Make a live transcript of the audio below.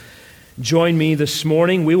join me this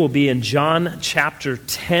morning. We will be in John chapter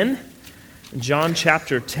 10. John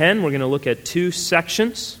chapter 10, we're going to look at two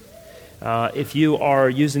sections. If you are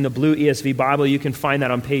using the blue ESV Bible, you can find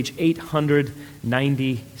that on page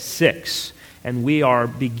 896. And we are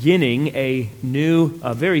beginning a new,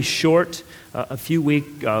 very short, a few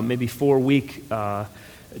week, maybe 4 week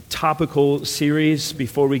topical series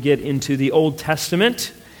before we get into the Old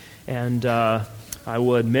Testament. And I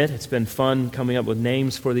will admit it's been fun coming up with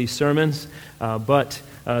names for these sermons, but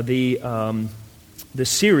the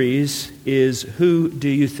series is Who Do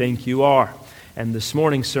You Think You Are? And this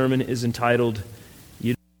morning's sermon is entitled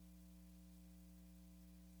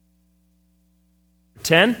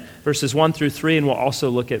 10, verses 1 through 3, and we'll also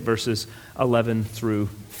look at verses 11 through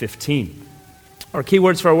 15. Our key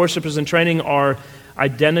words for our worshipers in training are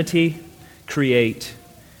identity, create,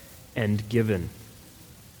 and given.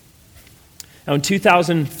 Now in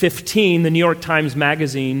 2015, the New York Times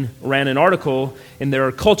Magazine ran an article in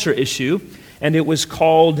their culture issue, and it was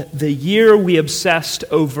called The Year We Obsessed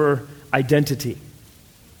Over Identity.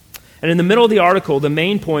 And in the middle of the article, the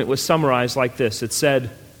main point was summarized like this. It said,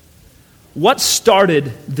 "What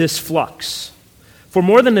started this flux? For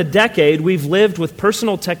more than a decade, we've lived with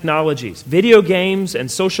personal technologies, video games,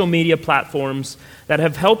 and social media platforms that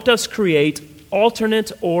have helped us create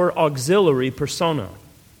alternate or auxiliary persona.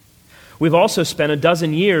 We've also spent a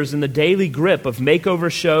dozen years in the daily grip of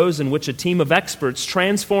makeover shows in which a team of experts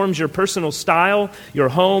transforms your personal style, your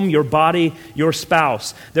home, your body, your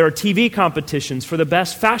spouse. There are TV competitions for the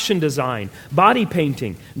best fashion design, body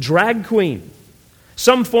painting, drag queen.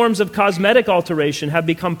 Some forms of cosmetic alteration have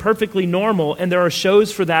become perfectly normal, and there are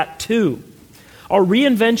shows for that too. Our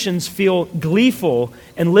reinventions feel gleeful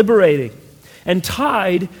and liberating, and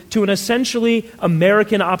tied to an essentially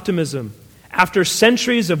American optimism. After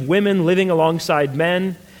centuries of women living alongside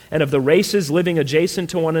men and of the races living adjacent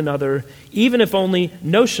to one another, even if only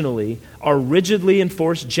notionally, our rigidly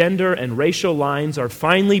enforced gender and racial lines are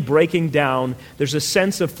finally breaking down. There's a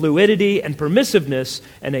sense of fluidity and permissiveness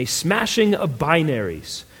and a smashing of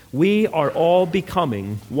binaries. We are all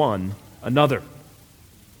becoming one another."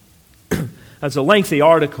 That's a lengthy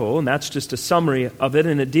article, and that's just a summary of it,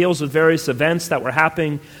 and it deals with various events that were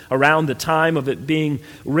happening around the time of it being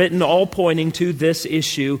written, all pointing to this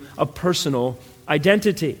issue of personal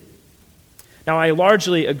identity. Now, I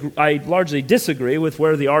largely disagree with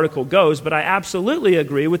where the article goes, but I absolutely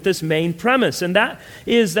agree with this main premise, and that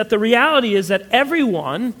is that the reality is that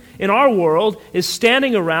everyone in our world is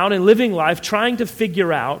standing around and living life trying to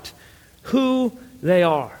figure out who they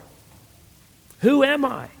are. Who am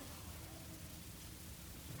I?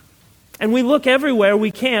 And we look everywhere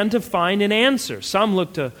we can to find an answer. Some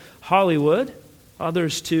look to Hollywood,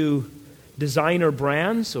 others to designer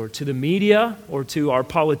brands, or to the media, or to our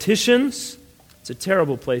politicians. It's a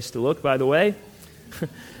terrible place to look, by the way.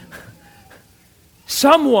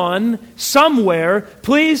 Someone, somewhere,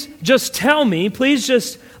 please just tell me, please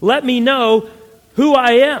just let me know who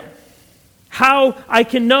I am, how I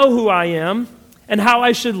can know who I am, and how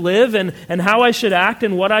I should live, and how I should act,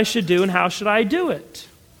 and what I should do, and how should I do it.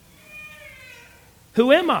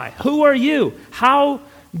 Who am I? Who are you? How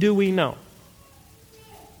do we know?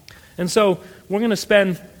 And so we're going to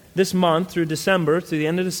spend this month through December, through the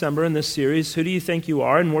end of December in this series, Who Do You Think You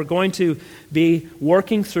Are? And we're going to be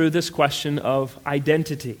working through this question of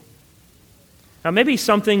identity. Now, maybe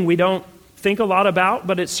something we don't think a lot about,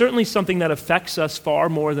 but it's certainly something that affects us far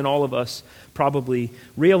more than all of us probably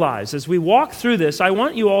realize. As we walk through this, I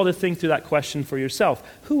want you all to think through that question for yourself.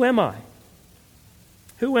 Who am I?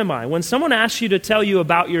 Who am I? When someone asks you to tell you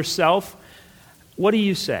about yourself, what do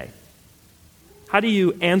you say? How do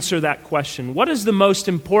you answer that question? What is the most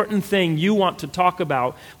important thing you want to talk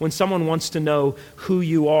about when someone wants to know who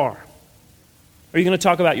you are? Are you going to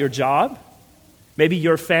talk about your job? Maybe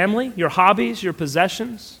your family, your hobbies, your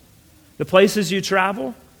possessions, the places you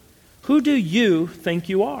travel? Who do you think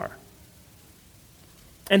you are?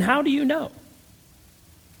 And how do you know?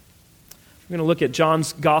 We're going to look at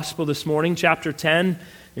John's Gospel this morning, chapter 10,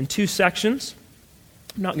 in two sections.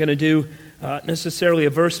 I'm not going to do necessarily a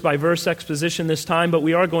verse-by-verse exposition this time, but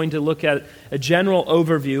we are going to look at a general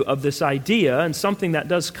overview of this idea and something that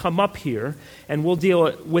does come up here, and we'll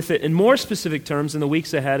deal with it in more specific terms in the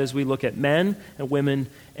weeks ahead as we look at men and women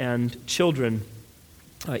and children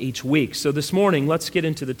each week. So this morning, let's get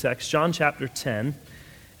into the text, John chapter 10,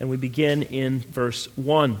 and we begin in verse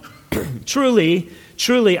 1. Truly,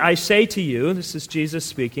 truly, I say to you, this is Jesus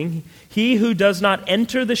speaking, he who does not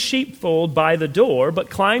enter the sheepfold by the door, but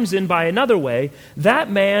climbs in by another way, that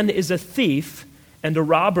man is a thief and a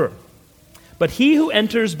robber. But he who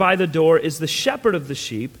enters by the door is the shepherd of the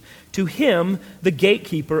sheep. To him the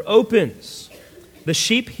gatekeeper opens. The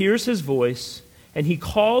sheep hears his voice, and he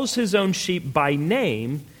calls his own sheep by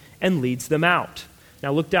name and leads them out.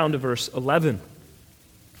 Now look down to verse 11.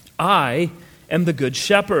 I am the good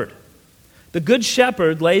shepherd. The good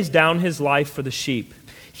shepherd lays down his life for the sheep.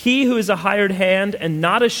 He who is a hired hand and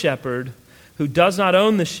not a shepherd, who does not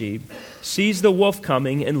own the sheep, sees the wolf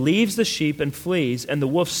coming and leaves the sheep and flees, and the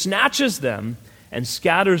wolf snatches them and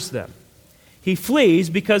scatters them. He flees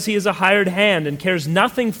because he is a hired hand and cares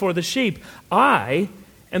nothing for the sheep. I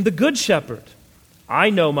am the good shepherd. I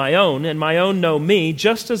know my own, and my own know me,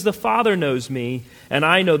 just as the Father knows me, and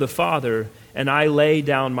I know the Father, and I lay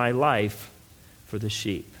down my life for the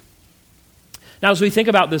sheep. Now, as we think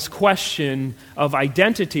about this question of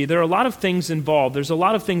identity, there are a lot of things involved. There's a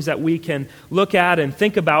lot of things that we can look at and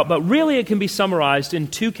think about, but really it can be summarized in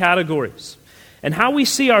two categories. And how we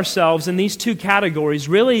see ourselves in these two categories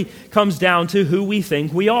really comes down to who we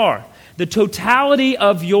think we are. The totality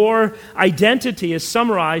of your identity is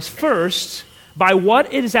summarized first by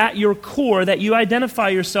what is at your core that you identify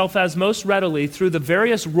yourself as most readily through the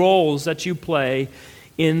various roles that you play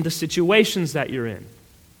in the situations that you're in.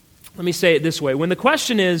 Let me say it this way. When the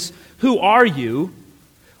question is, who are you?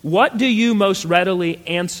 What do you most readily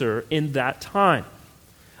answer in that time?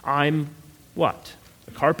 I'm what?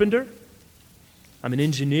 A carpenter? I'm an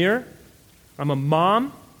engineer? I'm a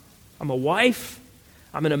mom? I'm a wife?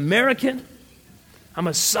 I'm an American? I'm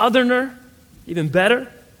a Southerner? Even better?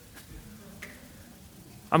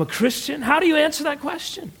 I'm a Christian? How do you answer that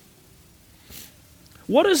question?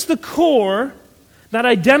 What is the core that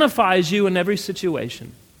identifies you in every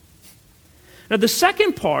situation? Now, the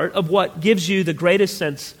second part of what gives you the greatest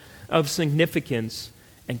sense of significance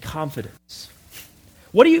and confidence.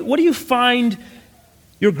 What do you find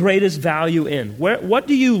your greatest value in? What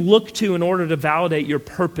do you look to in order to validate your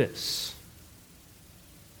purpose?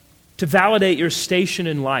 To validate your station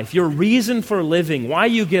in life, your reason for living, why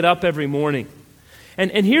you get up every morning.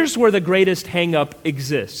 And here's where the greatest hang-up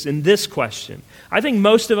exists in this question. I think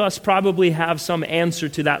most of us probably have some answer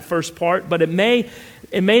to that first part, but it may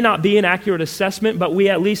not be an accurate assessment, but we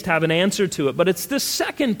at least have an answer to it. But it's this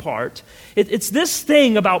second part. It's this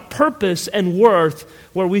thing about purpose and worth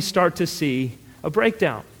where we start to see a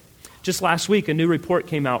breakdown. Just last week, a new report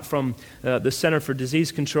came out from the Center for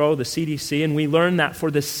Disease Control, the CDC, and we learned that for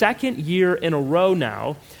the second year in a row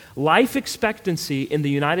now, life expectancy in the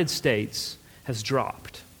United States has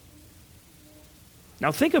dropped.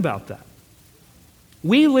 Now think about that.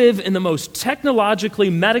 We live in the most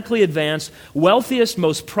technologically, medically advanced, wealthiest,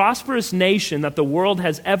 most prosperous nation that the world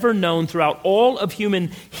has ever known throughout all of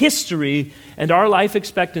human history, and our life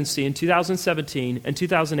expectancy in 2017 and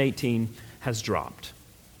 2018 has dropped.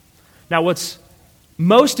 Now what's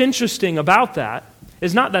most interesting about that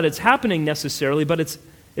is not that it's happening necessarily, but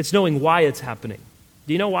it's knowing why it's happening.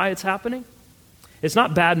 Do you know why it's happening? It's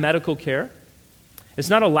not bad medical care. It's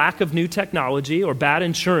not a lack of new technology or bad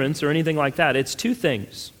insurance or anything like that. It's two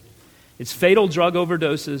things. It's fatal drug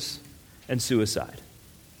overdoses and suicide.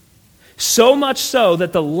 So much so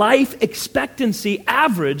that the life expectancy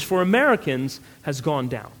average for Americans has gone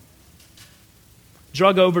down.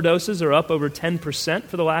 Drug overdoses are up over 10%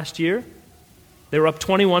 for the last year. They were up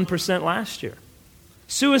 21% last year.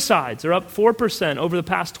 Suicides are up 4% over the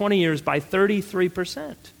past 20 years by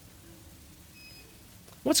 33%.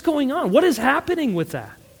 What's going on? What is happening with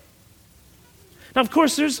that? Now, of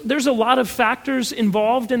course, there's a lot of factors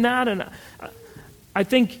involved in that, and I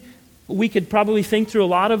think we could probably think through a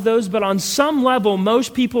lot of those, but on some level,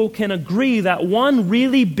 most people can agree that one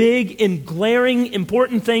really big and glaring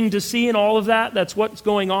important thing to see in all of that's what's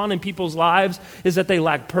going on in people's lives, is that they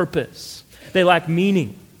lack purpose. They lack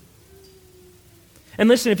meaning. And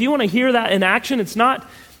listen, if you want to hear that in action, it's not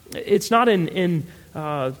in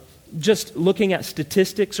just looking at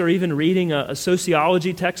statistics or even reading a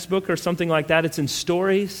sociology textbook or something like that. It's in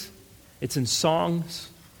stories, it's in songs,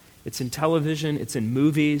 it's in television, it's in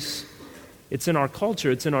movies, it's in our culture,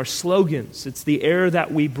 it's in our slogans, it's the air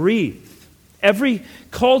that we breathe. Every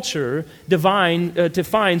culture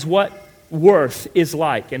defines what worth is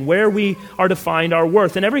like and where we are to find our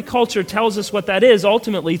worth. And every culture tells us what that is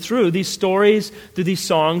ultimately through these stories, through these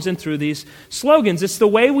songs, and through these slogans. It's the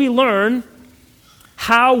way we learn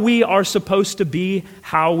how we are supposed to be,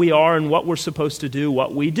 how we are, and what we're supposed to do,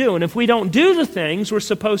 what we do. And if we don't do the things, we're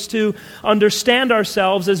supposed to understand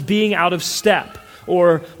ourselves as being out of step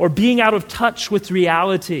or being out of touch with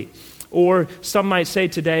reality. Or some might say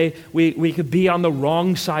today, we could be on the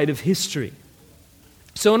wrong side of history.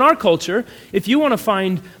 So in our culture, if you want to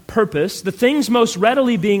find purpose, the things most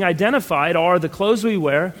readily being identified are the clothes we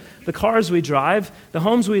wear, the cars we drive, the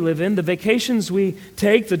homes we live in, the vacations we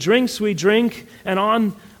take, the drinks we drink, and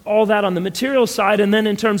on all that on the material side. And then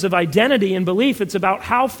in terms of identity and belief, it's about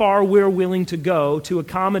how far we're willing to go to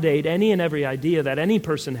accommodate any and every idea that any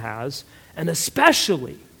person has, and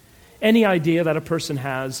especially any idea that a person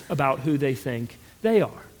has about who they think they are.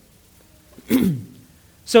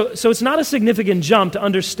 So it's not a significant jump to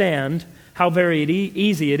understand how very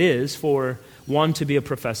easy it is for one to be a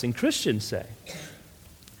professing Christian, say,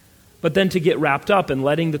 but then to get wrapped up in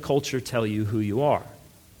letting the culture tell you who you are.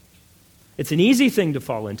 It's an easy thing to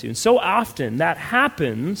fall into, and so often that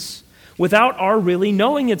happens without our really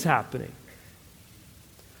knowing it's happening.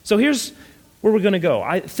 So here's where we're going to go.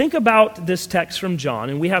 I think about this text from John,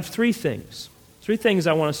 and we have three things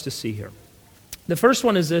I want us to see here. The first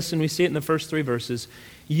one is this, and we see it in the first 3 verses.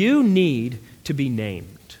 You need to be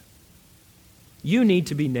named. You need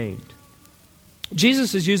to be named.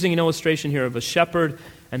 Jesus is using an illustration here of a shepherd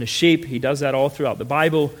and a sheep. He does that all throughout the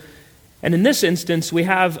Bible. And in this instance, we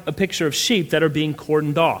have a picture of sheep that are being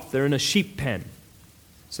cordoned off. They're in a sheep pen,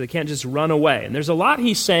 so they can't just run away. And there's a lot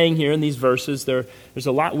he's saying here in these verses. There's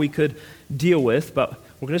a lot we could deal with, but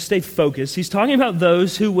we're going to stay focused. He's talking about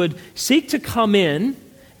those who would seek to come in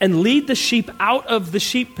and lead the sheep out of the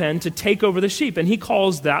sheep pen to take over the sheep. And he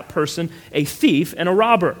calls that person a thief and a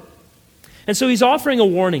robber. And so he's offering a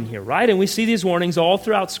warning here, right? And we see these warnings all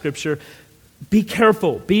throughout Scripture. Be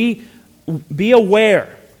careful. Be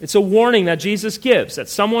aware. It's a warning that Jesus gives, that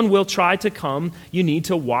someone will try to come. You need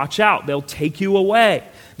to watch out. They'll take you away.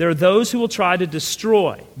 There are those who will try to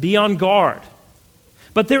destroy. Be on guard.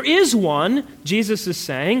 But there is one, Jesus is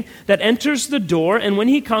saying, that enters the door, and when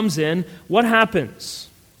he comes in, what happens?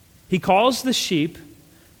 He calls the sheep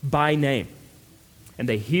by name, and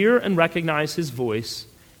they hear and recognize his voice,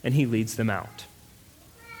 and he leads them out.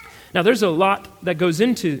 Now, there's a lot that goes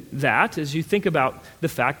into that as you think about the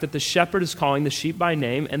fact that the shepherd is calling the sheep by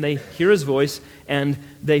name, and they hear his voice, and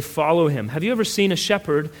they follow him. Have you ever seen a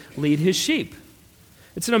shepherd lead his sheep?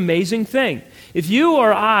 It's an amazing thing. If you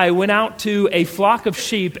or I went out to a flock of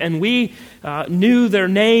sheep and we knew their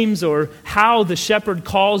names or how the shepherd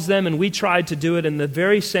calls them, and we tried to do it in the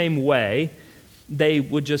very same way, they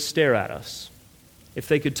would just stare at us. If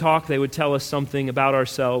they could talk, they would tell us something about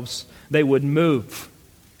ourselves. They would move.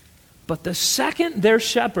 But the second their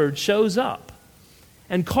shepherd shows up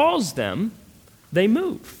and calls them, they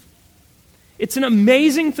move. It's an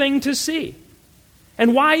amazing thing to see.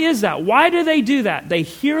 And why is that? Why do they do that? They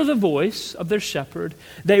hear the voice of their shepherd.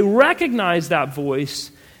 They recognize that voice.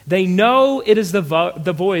 They know it is the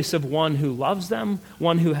voice of one who loves them,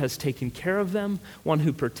 one who has taken care of them, one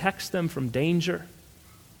who protects them from danger.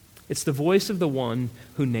 It's the voice of the one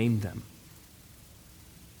who named them.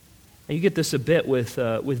 And you get this a bit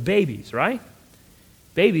with babies, right?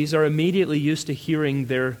 Babies are immediately used to hearing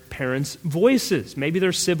their parents' voices. Maybe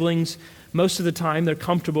their siblings. Most of the time, they're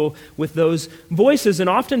comfortable with those voices, and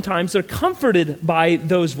oftentimes they're comforted by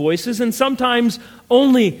those voices, and sometimes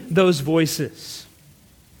only those voices.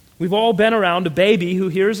 We've all been around a baby who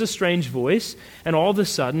hears a strange voice, and all of a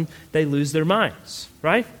sudden, they lose their minds,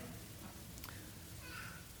 right?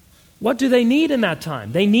 What do they need in that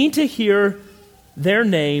time? They need to hear their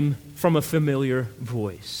name from a familiar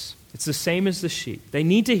voice. It's the same as the sheep. They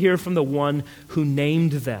need to hear from the one who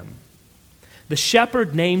named them. The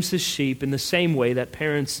shepherd names his sheep in the same way that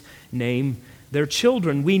parents name their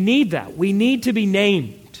children. We need that. We need to be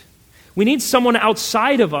named. We need someone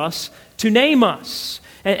outside of us to name us.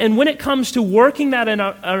 And when it comes to working that in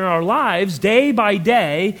our lives, day by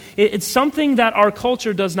day, it's something that our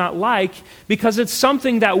culture does not like, because it's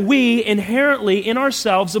something that we inherently in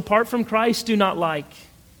ourselves, apart from Christ, do not like.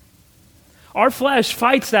 Our flesh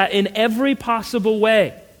fights that in every possible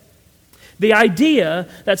way. The idea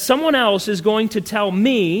that someone else is going to tell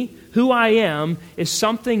me who I am is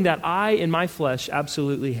something that I, in my flesh,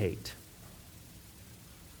 absolutely hate.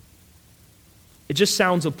 It just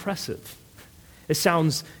sounds oppressive. It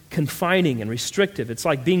sounds confining and restrictive. It's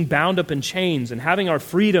like being bound up in chains and having our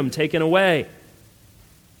freedom taken away.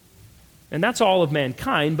 And that's all of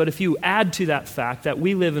mankind, but if you add to that fact that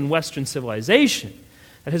we live in Western civilization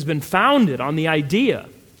that has been founded on the idea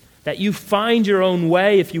that you find your own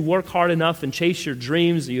way if you work hard enough and chase your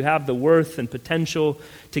dreams, you have the worth and potential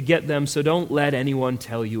to get them, so don't let anyone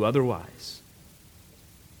tell you otherwise.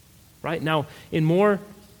 Right? Now, in more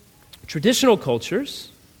traditional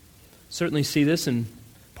cultures, certainly see this in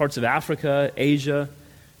parts of Africa, Asia,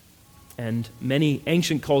 and many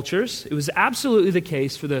ancient cultures, it was absolutely the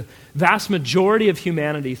case for the vast majority of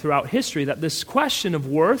humanity throughout history that this question of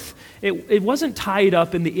worth, it wasn't tied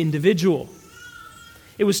up in the individual.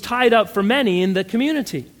 It was tied up for many in the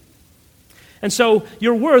community. And so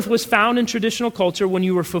your worth was found in traditional culture when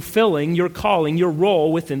you were fulfilling your calling, your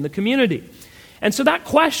role within the community. And so that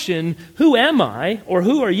question, who am I or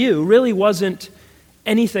who are you, really wasn't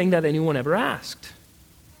anything that anyone ever asked.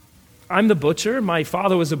 I'm the butcher, my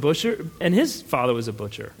father was a butcher, and his father was a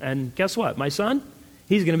butcher. And guess what? My son,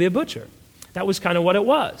 he's going to be a butcher. That was kind of what it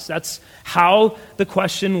was. That's how the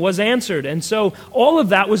question was answered. And so all of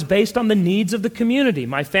that was based on the needs of the community.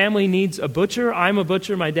 My family needs a butcher, I'm a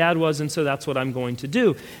butcher, my dad was, and so that's what I'm going to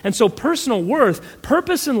do. And so personal worth,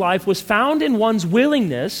 purpose in life was found in one's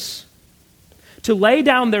willingness to lay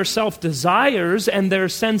down their self-desires and their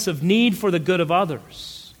sense of need for the good of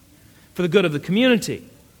others, for the good of the community,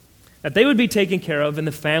 that they would be taken care of and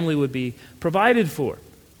the family would be provided for.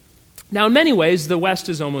 Now, in many ways, the West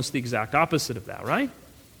is almost the exact opposite of that, right?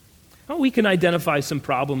 Well, we can identify some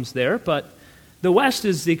problems there, but the West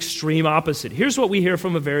is the extreme opposite. Here's what we hear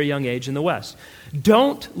from a very young age in the West.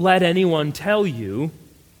 Don't let anyone tell you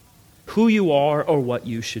who you are or what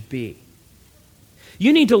you should be.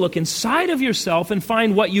 You need to look inside of yourself and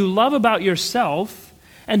find what you love about yourself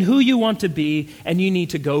and who you want to be, and you need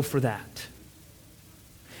to go for that.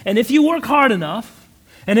 And if you work hard enough,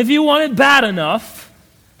 and if you want it bad enough,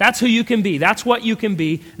 that's who you can be. That's what you can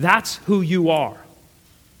be. That's who you are.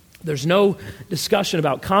 There's no discussion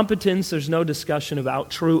about competence. There's no discussion about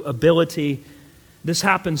true ability. This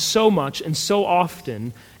happens so much and so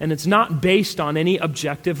often, and it's not based on any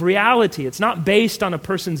objective reality. It's not based on a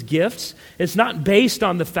person's gifts. It's not based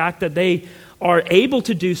on the fact that they are able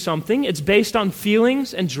to do something. It's based on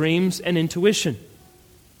feelings and dreams and intuition.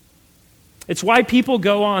 It's why people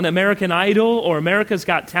go on American Idol or America's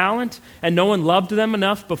Got Talent and no one loved them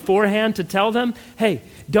enough beforehand to tell them, hey,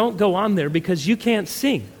 don't go on there because you can't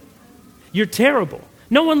sing. You're terrible.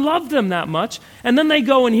 No one loved them that much. And then they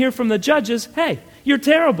go and hear from the judges, hey, you're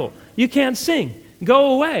terrible. You can't sing.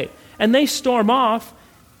 Go away. And they storm off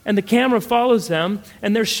and the camera follows them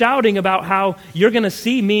and they're shouting about how you're going to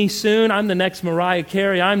see me soon. I'm the next Mariah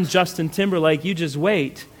Carey. I'm Justin Timberlake. You just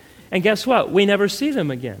wait. And guess what? We never see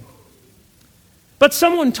them again. But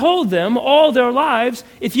someone told them all their lives,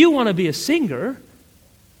 if you want to be a singer,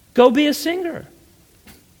 go be a singer.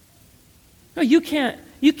 No, you can't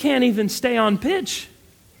even stay on pitch,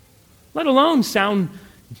 let alone sound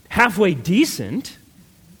halfway decent.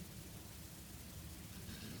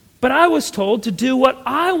 But I was told to do what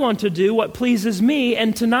I want to do, what pleases me,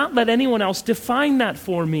 and to not let anyone else define that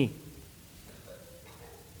for me.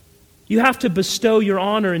 You have to bestow your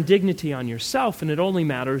honor and dignity on yourself, and it only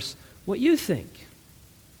matters what you think.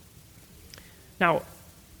 Now,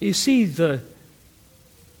 you see the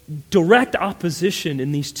direct opposition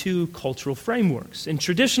in these two cultural frameworks. In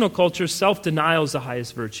traditional culture, self-denial is the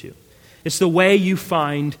highest virtue. It's the way you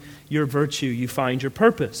find your virtue, you find your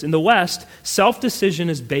purpose. In the West, self-decision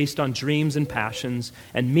is based on dreams and passions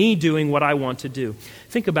and me doing what I want to do.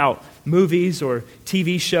 Think about movies or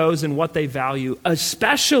TV shows and what they value,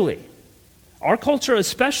 especially. Our culture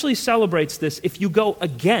especially celebrates this if you go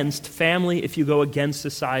against family, if you go against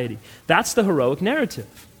society. That's the heroic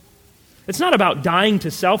narrative. It's not about dying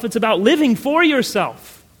to self, it's about living for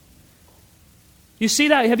yourself. You see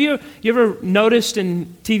that? Have you ever noticed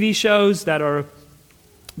in TV shows that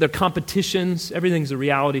they're competitions? Everything's a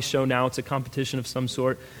reality show now, it's a competition of some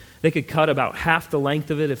sort. They could cut about half the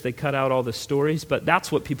length of it if they cut out all the stories, but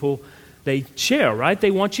that's what people they share, right?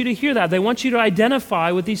 They want you to hear that. They want you to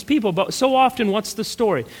identify with these people. But so often, what's the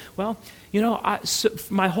story? Well,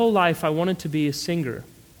 my whole life I wanted to be a singer.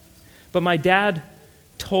 But my dad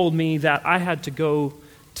told me that I had to go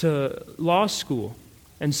to law school.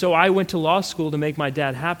 And so I went to law school to make my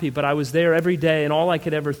dad happy, but I was there every day, and all I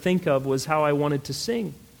could ever think of was how I wanted to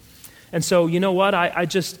sing. And so, you know what? I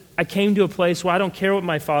came to a place where I don't care what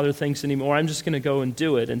my father thinks anymore. I'm just going to go and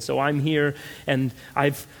do it. And so I'm here, and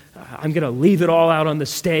I'm going to leave it all out on the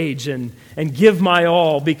stage and give my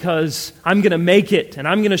all because I'm going to make it, and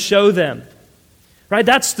I'm going to show them. Right?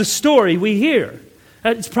 That's the story we hear.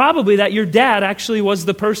 It's probably that your dad actually was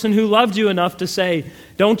the person who loved you enough to say,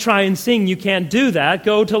 don't try and sing, you can't do that,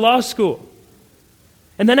 go to law school.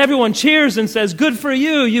 And then everyone cheers and says, good for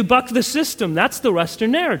you, you buck the system. That's the Western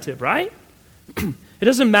narrative, right? It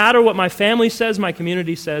doesn't matter what my family says, my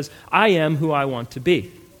community says, I am who I want to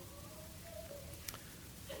be.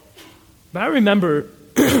 But I remember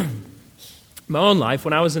my own life,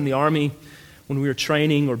 when I was in the army, when we were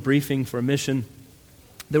training or briefing for a mission,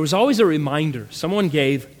 there was always a reminder someone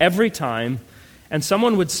gave every time And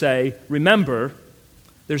someone would say, remember,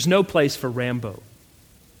 there's no place for Rambo.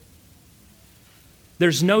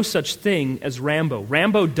 There's no such thing as Rambo.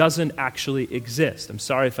 Rambo doesn't actually exist. I'm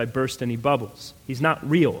sorry if I burst any bubbles. He's not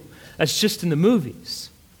real. That's just in the movies.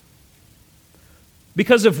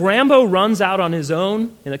 Because if Rambo runs out on his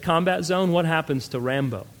own in a combat zone, what happens to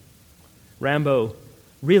Rambo? Rambo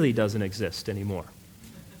really doesn't exist anymore.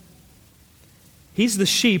 He's the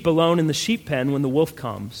sheep alone in the sheep pen when the wolf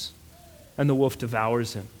comes and the wolf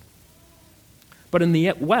devours him. But in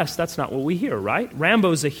the West, that's not what we hear, right?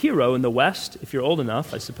 Rambo's a hero in the West, if you're old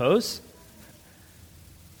enough, I suppose.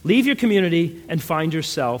 Leave your community and find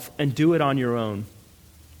yourself and do it on your own.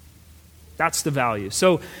 That's the value.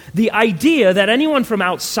 So the idea that anyone from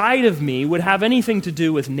outside of me would have anything to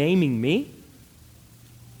do with naming me,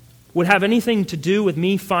 would have anything to do with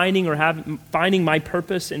me finding my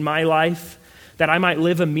purpose in my life, that I might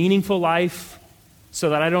live a meaningful life so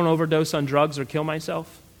that I don't overdose on drugs or kill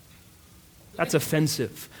myself, that's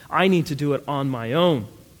offensive. I need to do it on my own.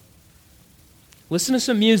 Listen to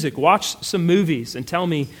some music, watch some movies, and tell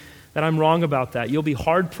me that I'm wrong about that. You'll be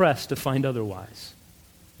hard-pressed to find otherwise.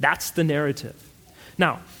 That's the narrative.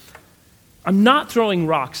 Now, I'm not throwing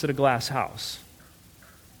rocks at a glass house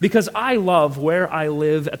because I love where I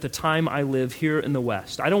live at the time I live here in the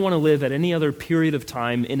West. I don't want to live at any other period of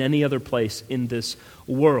time in any other place in this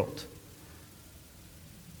world.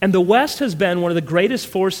 And the West has been one of the greatest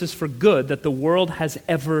forces for good that the world has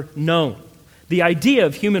ever known. The idea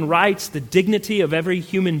of human rights, the dignity of every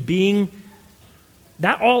human being,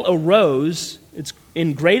 that all arose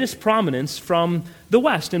in greatest prominence from the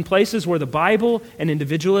West, in places where the Bible and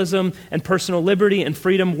individualism and personal liberty and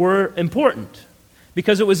freedom were important.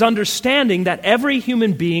 Because it was understanding that every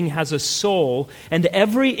human being has a soul and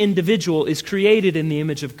every individual is created in the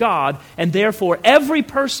image of God, and therefore every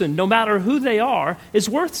person, no matter who they are, is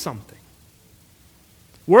worth something.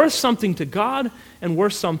 Worth something to God and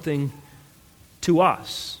worth something to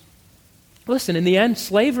us. Listen, in the end,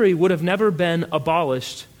 slavery would have never been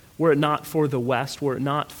abolished were it not for the West, were it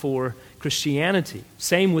not for Christianity.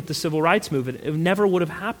 Same with the civil rights movement. It never would have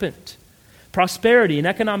happened. Prosperity and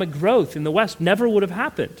economic growth in the West never would have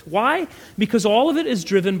happened. Why? Because all of it is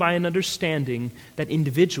driven by an understanding that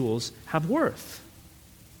individuals have worth.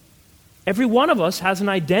 Every one of us has an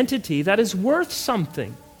identity that is worth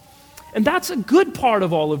something. And that's a good part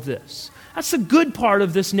of all of this. That's a good part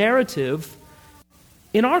of this narrative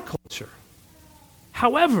in our culture.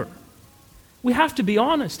 However, we have to be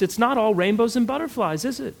honest. It's not all rainbows and butterflies,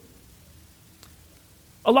 is it?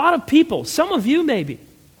 A lot of people, some of you maybe,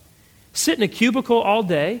 sit in a cubicle all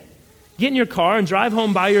day, get in your car and drive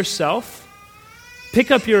home by yourself,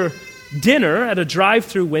 pick up your dinner at a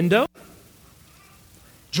drive-through window,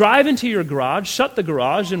 drive into your garage, shut the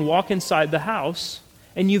garage, and walk inside the house,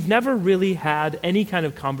 and you've never really had any kind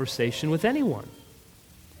of conversation with anyone.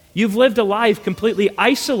 You've lived a life completely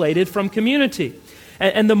isolated from community.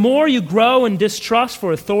 And the more you grow in distrust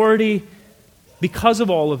for authority because of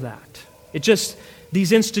all of that,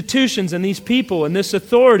 these institutions and these people and this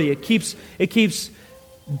authority, it keeps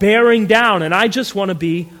bearing down, and I just want to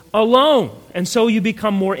be alone. And so you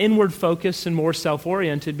become more inward focused and more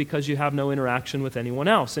self-oriented because you have no interaction with anyone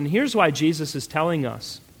else. And here's why Jesus is telling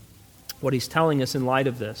us what he's telling us in light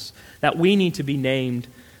of this, that we need to be named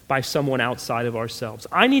by someone outside of ourselves.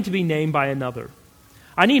 I need to be named by another.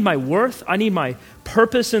 I need my worth, I need my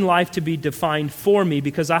purpose in life to be defined for me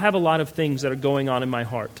because I have a lot of things that are going on in my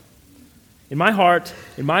heart. In my heart,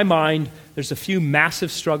 in my mind, there's a few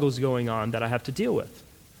massive struggles going on that I have to deal with.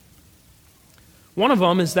 One of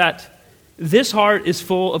them is that this heart is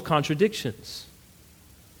full of contradictions.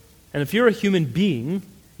 And if you're a human being,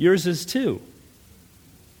 yours is too.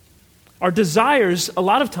 Our desires, a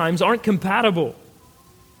lot of times, aren't compatible.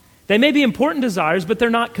 They may be important desires, but they're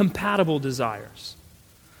not compatible desires.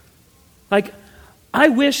 Like, I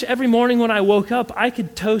wish every morning when I woke up, I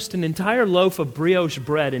could toast an entire loaf of brioche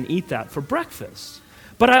bread and eat that for breakfast.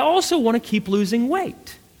 But I also want to keep losing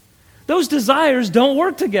weight. Those desires don't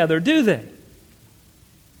work together, do they?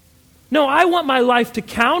 No, I want my life to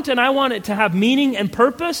count and I want it to have meaning and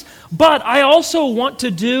purpose, but I also want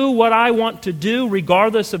to do what I want to do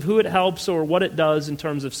regardless of who it helps or what it does in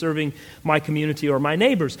terms of serving my community or my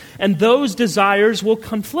neighbors. And those desires will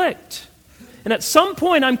conflict. And at some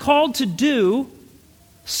point, I'm called to do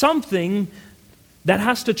something that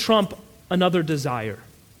has to trump another desire.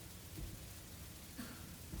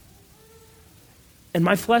 And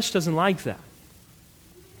my flesh doesn't like that.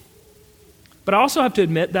 But I also have to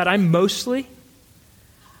admit that I'm mostly,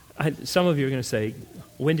 some of you are going to say,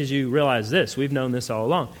 when did you realize this? We've known this all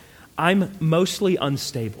along. I'm mostly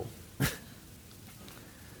unstable.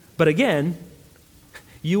 But again,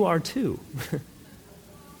 You are too.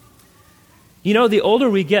 You know, the older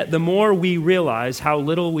we get, the more we realize how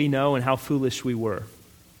little we know and how foolish we were.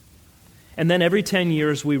 And then every 10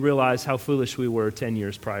 years, we realize how foolish we were 10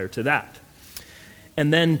 years prior to that.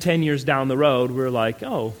 And then 10 years down the road, we're like,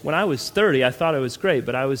 oh, when I was 30, I thought I was great,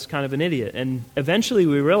 but I was kind of an idiot. And eventually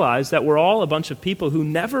we realize that we're all a bunch of people who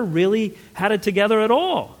never really had it together at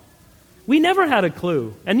all. We never had a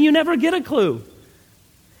clue, and you never get a clue.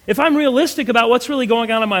 If I'm realistic about what's really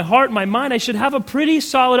going on in my heart and my mind, I should have a pretty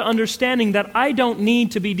solid understanding that I don't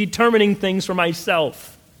need to be determining things for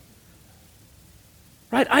myself.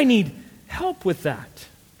 Right? I need help with that.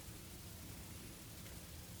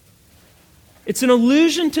 It's an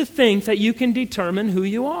illusion to think that you can determine who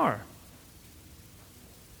you are.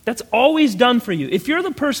 That's always done for you. If you're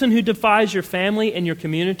the person who defies your family and your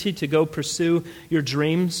community to go pursue your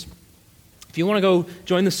dreams, if you want to go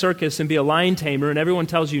join the circus and be a lion tamer and everyone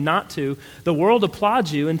tells you not to, the world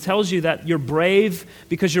applauds you and tells you that you're brave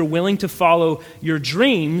because you're willing to follow your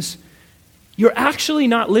dreams. You're actually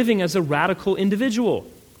not living as a radical individual.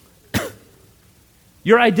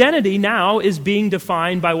 Your identity now is being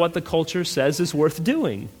defined by what the culture says is worth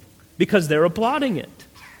doing because they're applauding it.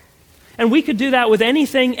 And we could do that with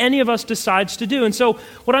anything any of us decides to do. And so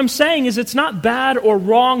what I'm saying is it's not bad or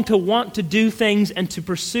wrong to want to do things and to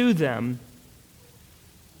pursue them.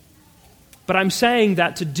 But I'm saying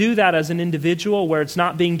that to do that as an individual where it's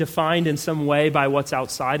not being defined in some way by what's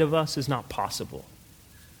outside of us is not possible.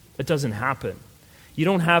 It doesn't happen. You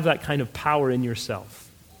don't have that kind of power in yourself.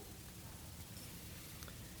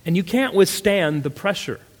 And you can't withstand the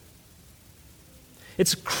pressure.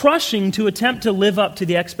 It's crushing to attempt to live up to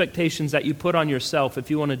the expectations that you put on yourself if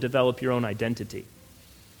you want to develop your own identity.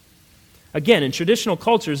 Again, in traditional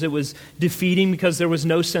cultures, it was defeating because there was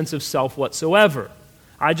no sense of self whatsoever.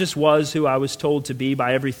 I just was who I was told to be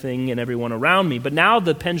by everything and everyone around me. But now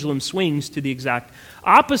the pendulum swings to the exact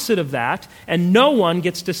opposite of that, and no one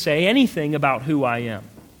gets to say anything about who I am.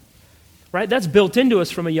 Right? That's built into us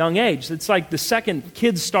from a young age. It's like the second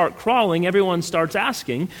kids start crawling, everyone starts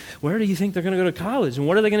asking, where do you think they're going to go to college? And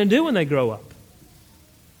what are they going to do when they grow up?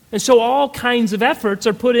 And so all kinds of efforts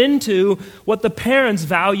are put into what the parents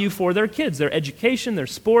value for their kids, their education, their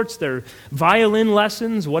sports, their violin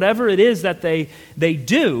lessons, whatever it is that they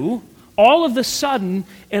do. All of a sudden,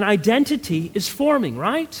 an identity is forming,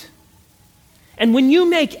 right? And when you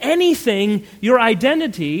make anything your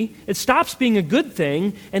identity, it stops being a good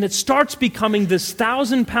thing and it starts becoming this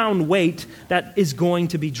 1,000-pound weight that is going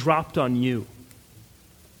to be dropped on you.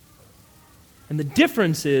 And the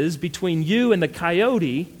difference is between you and the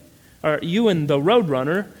coyote, or you and the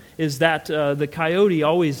roadrunner, is that the coyote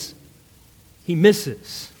always, he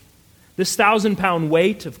misses. This 1,000-pound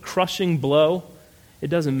weight of crushing blow, it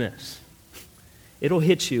doesn't miss. It'll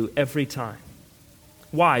hit you every time.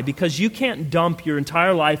 Why? Because you can't dump your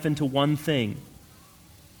entire life into one thing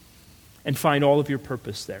and find all of your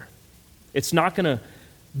purpose there. It's not going to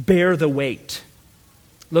bear the weight.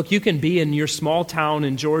 Look, you can be in your small town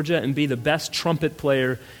in Georgia and be the best trumpet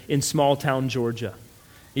player in small town Georgia.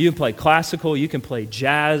 You can play classical, you can play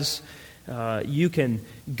jazz, you can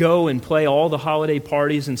go and play all the holiday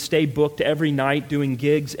parties and stay booked every night doing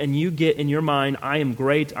gigs, and you get in your mind, I am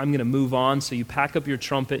great, I'm going to move on. So you pack up your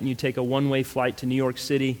trumpet and you take a one-way flight to New York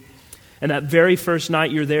City. And that very first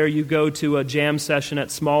night you're there, you go to a jam session at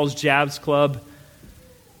Small's Jazz Club,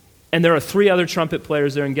 and there are 3 other trumpet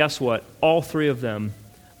players there, and guess what? All 3 of them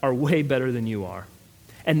are way better than you are.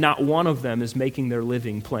 And not one of them is making their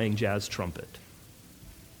living playing jazz trumpet.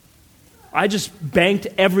 I just banked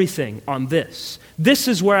everything on this. This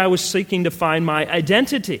is where I was seeking to find my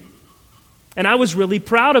identity. And I was really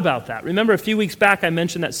proud about that. Remember a few weeks back I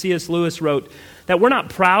mentioned that C.S. Lewis wrote that we're not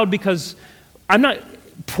proud because, I'm not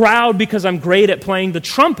proud because I'm great at playing the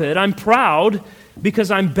trumpet. I'm proud because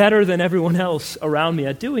I'm better than everyone else around me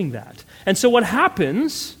at doing that. And so what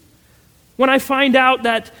happens when I find out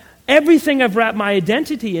that everything I've wrapped my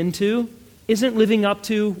identity into isn't living up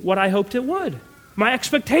to what I hoped it would? My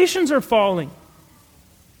expectations are falling.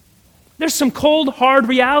 There's some cold, hard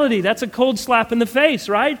reality. That's a cold slap in the face,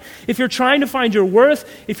 right? If you're trying to find your worth,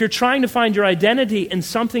 if you're trying to find your identity in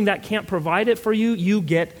something that can't provide it for you, you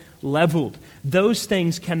get leveled. Those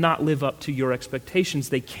things cannot live up to your expectations.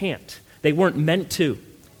 They can't. They weren't meant to,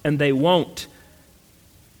 and they won't.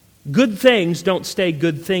 Good things don't stay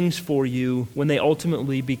good things for you when they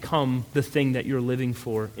ultimately become the thing that you're living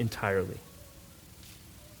for entirely.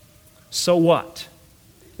 So what?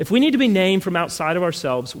 If we need to be named from outside of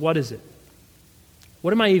ourselves, what is it?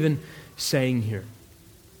 What am I even saying here?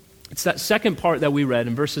 It's that second part that we read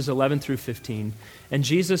in verses 11 through 15, and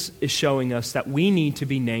Jesus is showing us that we need to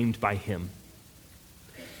be named by Him.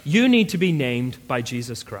 You need to be named by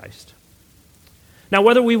Jesus Christ. Now,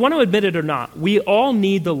 whether we want to admit it or not, we all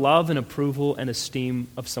need the love and approval and esteem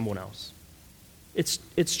of someone else.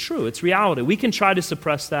 It's true. It's reality. We can try to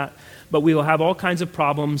suppress that, but we will have all kinds of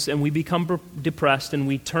problems, and we become depressed, and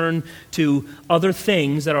we turn to other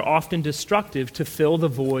things that are often destructive to fill the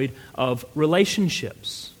void of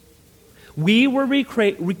relationships. We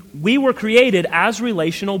were created as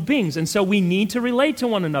relational beings, and so we need to relate to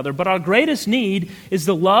one another. But our greatest need is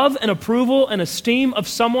the love and approval and esteem of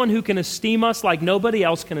someone who can esteem us like nobody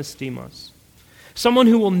else can esteem us. Someone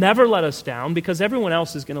who will never let us down because everyone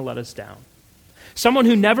else is going to let us down. Someone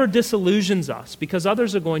who never disillusions us because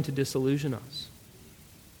others are going to disillusion us.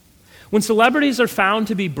 When celebrities are found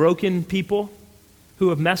to be broken people who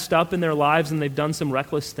have messed up in their lives and they've done some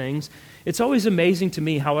reckless things, it's always amazing to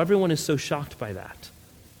me how everyone is so shocked by that.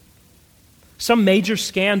 Some major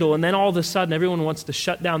scandal, and then all of a sudden everyone wants to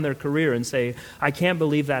shut down their career and say, I can't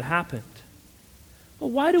believe that happened. Well,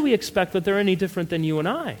 why do we expect that they're any different than you and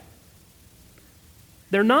I?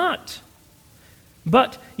 They're not.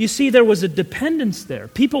 But you see, there was a dependence there.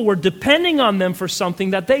 People were depending on them for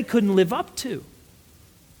something that they couldn't live up to.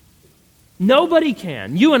 Nobody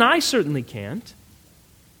can. You and I certainly can't.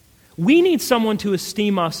 We need someone to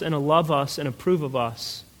esteem us and to love us and approve of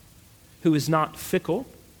us who is not fickle,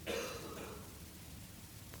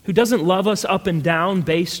 who doesn't love us up and down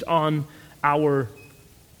based on our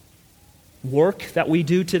work that we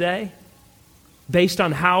do today, based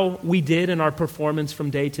on how we did in our performance from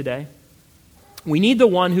day to day. We need the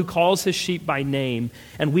one who calls his sheep by name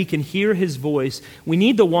and we can hear his voice. We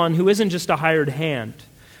need the one who isn't just a hired hand.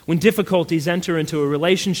 When difficulties enter into a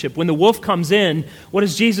relationship, when the wolf comes in, what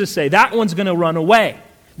does Jesus say? That one's going to run away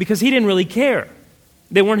because he didn't really care.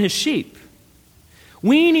 They weren't his sheep.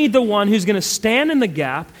 We need the one who's going to stand in the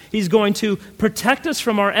gap. He's going to protect us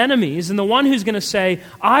from our enemies, and the one who's going to say,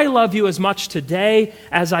 I love you as much today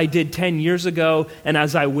as I did 10 years ago and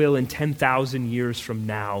as I will in 10,000 years from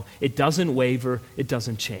now. It doesn't waver. It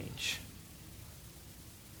doesn't change.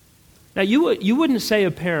 Now, you wouldn't say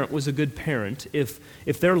a parent was a good parent if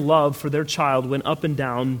their love for their child went up and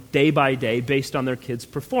down day by day based on their kid's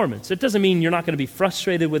performance. It doesn't mean you're not going to be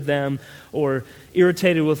frustrated with them or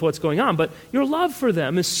irritated with what's going on, but your love for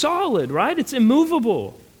them is solid, right? It's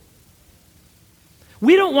immovable.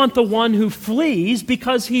 We don't want the one who flees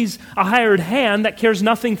because he's a hired hand that cares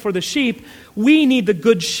nothing for the sheep. We need the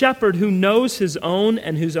good shepherd who knows his own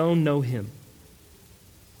and whose own know him.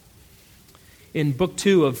 In Book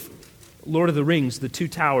 2 of Lord of the Rings, The Two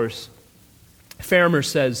Towers, Faramir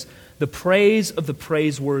says, the praise of the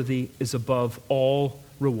praiseworthy is above all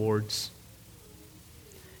rewards.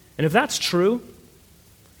 And if that's true,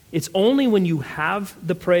 it's only when you have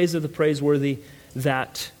the praise of the praiseworthy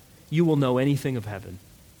that you will know anything of heaven.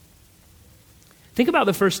 Think about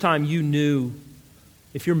the first time you knew,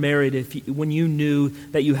 if you're married, when you knew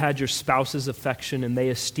that you had your spouse's affection and they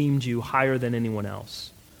esteemed you higher than anyone else.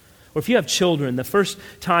 Or if you have children, the first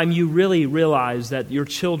time you really realize that your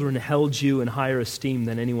children held you in higher esteem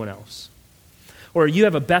than anyone else. Or you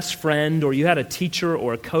have a best friend, or you had a teacher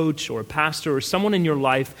or a coach or a pastor or someone in your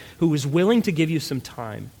life who was willing to give you some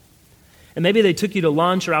time. And maybe they took you to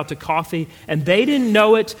lunch or out to coffee, and they didn't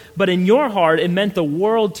know it, but in your heart it meant the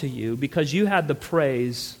world to you because you had the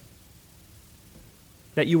praise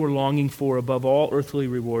that you were longing for above all earthly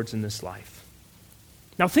rewards in this life.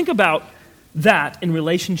 Now think about that in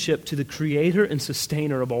relationship to the creator and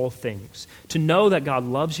sustainer of all things. To know that God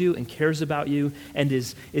loves you and cares about you and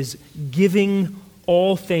is giving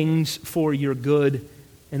all things for your good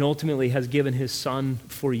and ultimately has given his son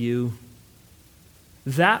for you.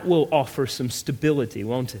 That will offer some stability,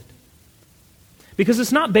 won't it? Because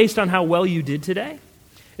it's not based on how well you did today.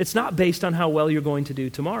 It's not based on how well you're going to do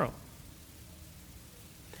tomorrow.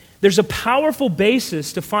 There's a powerful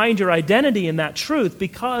basis to find your identity in that truth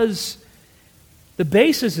because the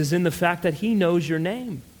basis is in the fact that he knows your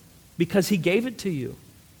name because he gave it to you.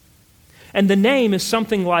 And the name is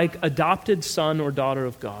something like adopted son or daughter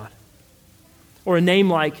of God, or a name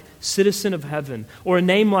like citizen of heaven, or a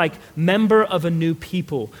name like member of a new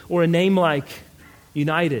people, or a name like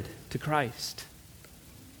united to Christ.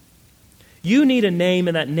 You need a name,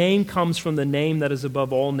 and that name comes from the name that is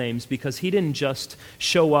above all names because he didn't just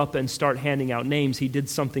show up and start handing out names. He did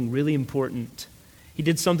something really important. He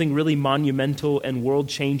did something really monumental and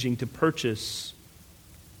world-changing to purchase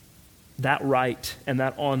that right and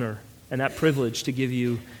that honor and that privilege to give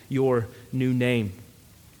you your new name.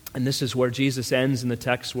 And this is where Jesus ends in the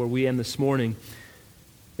text where we end this morning,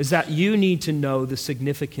 is that you need to know the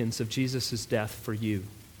significance of Jesus' death for you.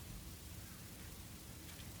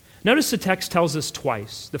 Notice the text tells us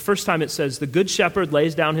twice. The first time it says, the good shepherd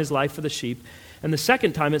lays down his life for the sheep. And the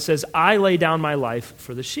second time it says, I lay down my life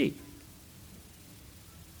for the sheep.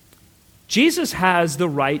 Jesus has the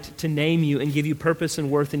right to name you and give you purpose and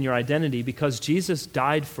worth in your identity because Jesus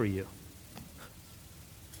died for you.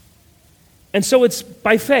 And so it's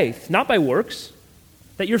by faith, not by works,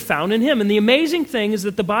 that you're found in him. And the amazing thing is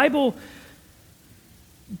that the Bible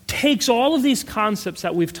takes all of these concepts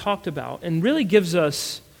that we've talked about and really gives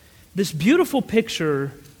us this beautiful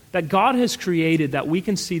picture that God has created, that we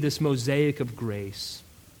can see this mosaic of grace.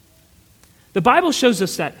 The Bible shows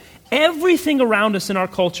us that everything around us in our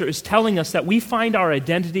culture is telling us that we find our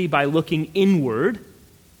identity by looking inward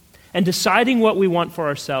and deciding what we want for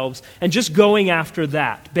ourselves and just going after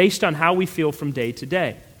that based on how we feel from day to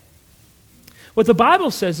day. What the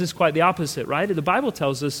Bible says is quite the opposite, right? The Bible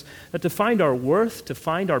tells us that to find our worth, to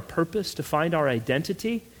find our purpose, to find our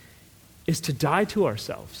identity is to die to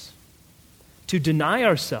ourselves, to deny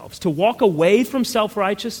ourselves, to walk away from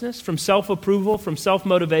self-righteousness, from self-approval, from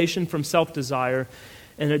self-motivation, from self-desire,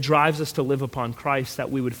 and it drives us to live upon Christ, that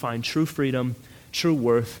we would find true freedom, true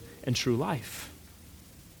worth, and true life.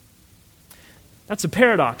 That's a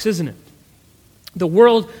paradox, isn't it? The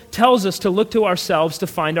world tells us to look to ourselves to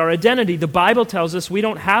find our identity. The Bible tells us we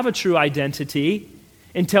don't have a true identity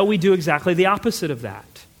until we do exactly the opposite of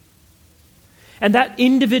that. And that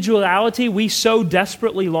individuality we so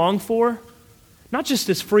desperately long for, not just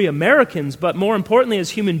as free Americans, but more importantly as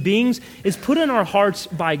human beings, is put in our hearts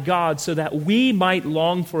by God so that we might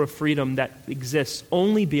long for a freedom that exists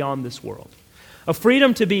only beyond this world. A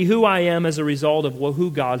freedom to be who I am as a result of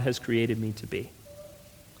who God has created me to be.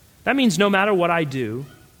 That means no matter what I do,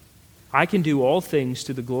 I can do all things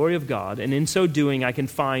to the glory of God, and in so doing I can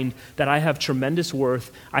find that I have tremendous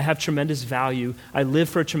worth, I have tremendous value, I live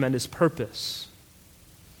for a tremendous purpose.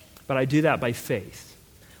 But I do that by faith.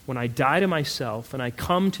 When I die to myself and I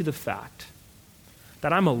come to the fact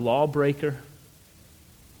that I'm a lawbreaker,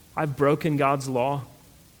 I've broken God's law,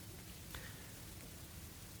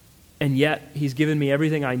 and yet He's given me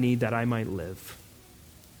everything I need that I might live.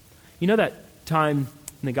 You know that time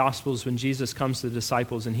in the Gospels when Jesus comes to the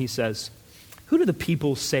disciples and He says, who do the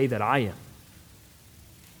people say that I am?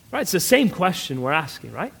 Right? It's the same question we're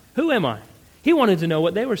asking, right? Who am I? He wanted to know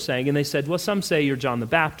what they were saying, and they said, well, some say you're John the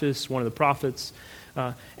Baptist, one of the prophets.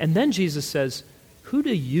 And then Jesus says, who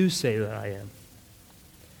do you say that I am?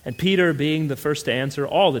 And Peter, being the first to answer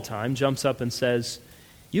all the time, jumps up and says,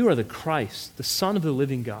 you are the Christ, the Son of the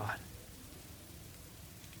living God.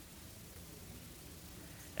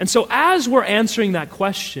 And so as we're answering that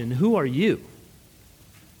question, who are you?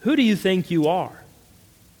 Who do you think you are?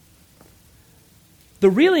 The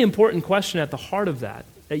really important question at the heart of that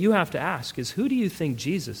you have to ask is, who do you think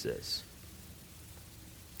Jesus is?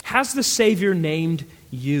 Has the Savior named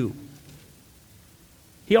you?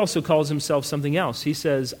 He also calls himself something else. He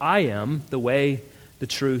says, I am the way, the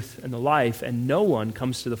truth, and the life, and no one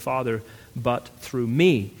comes to the Father but through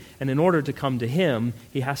me. And in order to come to him,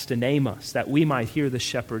 he has to name us, that we might hear the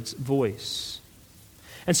shepherd's voice.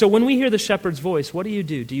 And so when we hear the shepherd's voice, what do?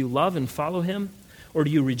 Do you love and follow him, or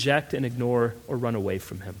do you reject and ignore or run away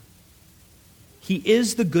from him? He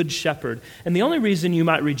is the good shepherd. And the only reason you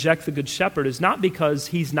might reject the good shepherd is not because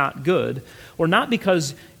he's not good, or not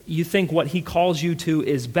because you think what he calls you to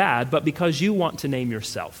is bad, but because you want to name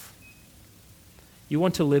yourself. You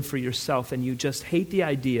want to live for yourself, and you just hate the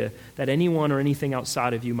idea that anyone or anything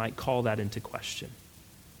outside of you might call that into question.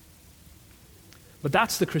 But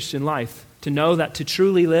that's the Christian life, to know that to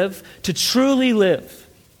truly live,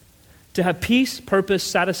 to have peace, purpose,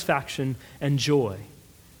 satisfaction, and joy,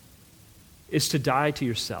 is to die to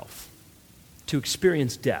yourself, to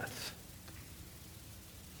experience death.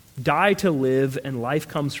 Die to live, and life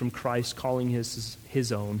comes from Christ calling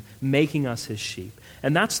his own, making us his sheep.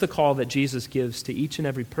 And that's the call that Jesus gives to each and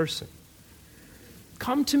every person.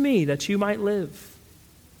 Come to me that you might live.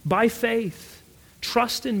 By faith,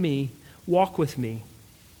 trust in me, walk with me,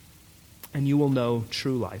 and you will know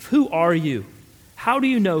true life. Who are you? How do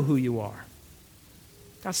you know who you are?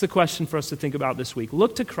 That's the question for us to think about this week.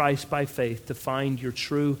 Look to Christ by faith to find your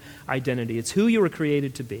true identity. It's who you were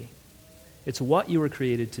created to be. It's what you were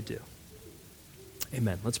created to do.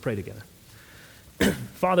 Amen. Let's pray together.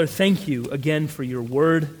 Father, thank you again for your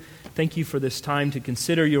word. Thank you for this time to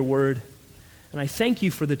consider your word. And I thank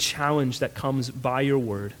you for the challenge that comes by your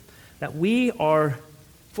word, that we are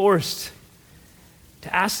forced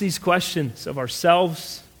to ask these questions of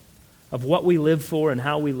ourselves, of what we live for and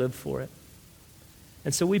how we live for it.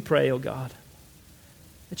 And so we pray, oh God,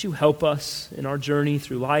 that you help us in our journey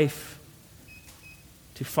through life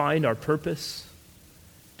to find our purpose,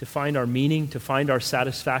 to find our meaning, to find our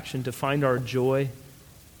satisfaction, to find our joy,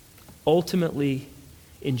 ultimately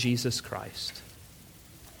in Jesus Christ.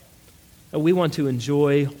 And we want to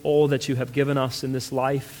enjoy all that you have given us in this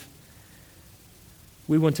life.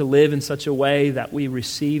 We want to live in such a way that we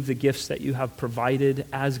receive the gifts that you have provided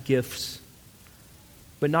as gifts,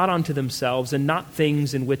 but not unto themselves, and not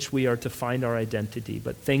things in which we are to find our identity,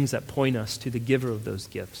 but things that point us to the giver of those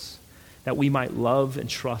gifts, that we might love and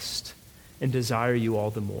trust and desire you all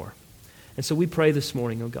the more. And so we pray this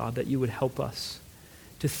morning, oh God, that you would help us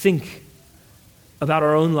to think about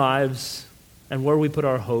our own lives and where we put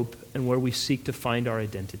our hope and where we seek to find our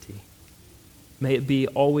identity. May it be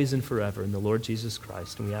always and forever in the Lord Jesus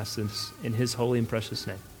Christ. And we ask this in his holy and precious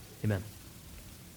name. Amen.